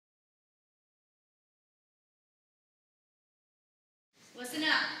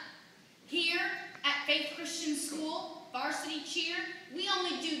school, varsity cheer, we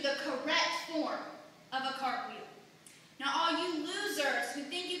only do the correct form of a cartwheel. Now all you losers who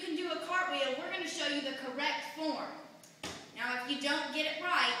think you can do a cartwheel, we're going to show you the correct form. Now if you don't get it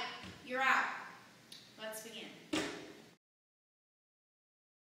right, you're out. Let's begin.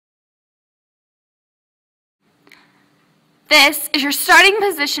 This is your starting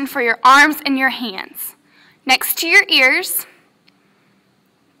position for your arms and your hands. Next to your ears.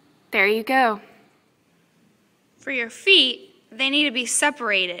 There you go. For your feet, they need to be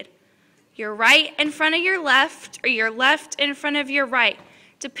separated. Your right in front of your left or your left in front of your right,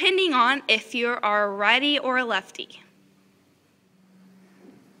 depending on if you are a righty or a lefty.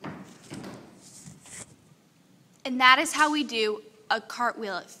 And that is how we do a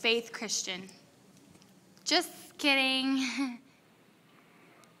cartwheel at Faith Christian. Just kidding.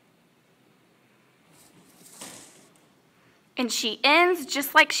 And she ends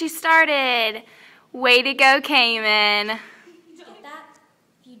just like she started. Way to go, Cayman. Get that?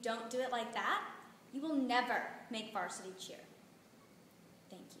 If you don't do it like that, you will never make varsity cheer.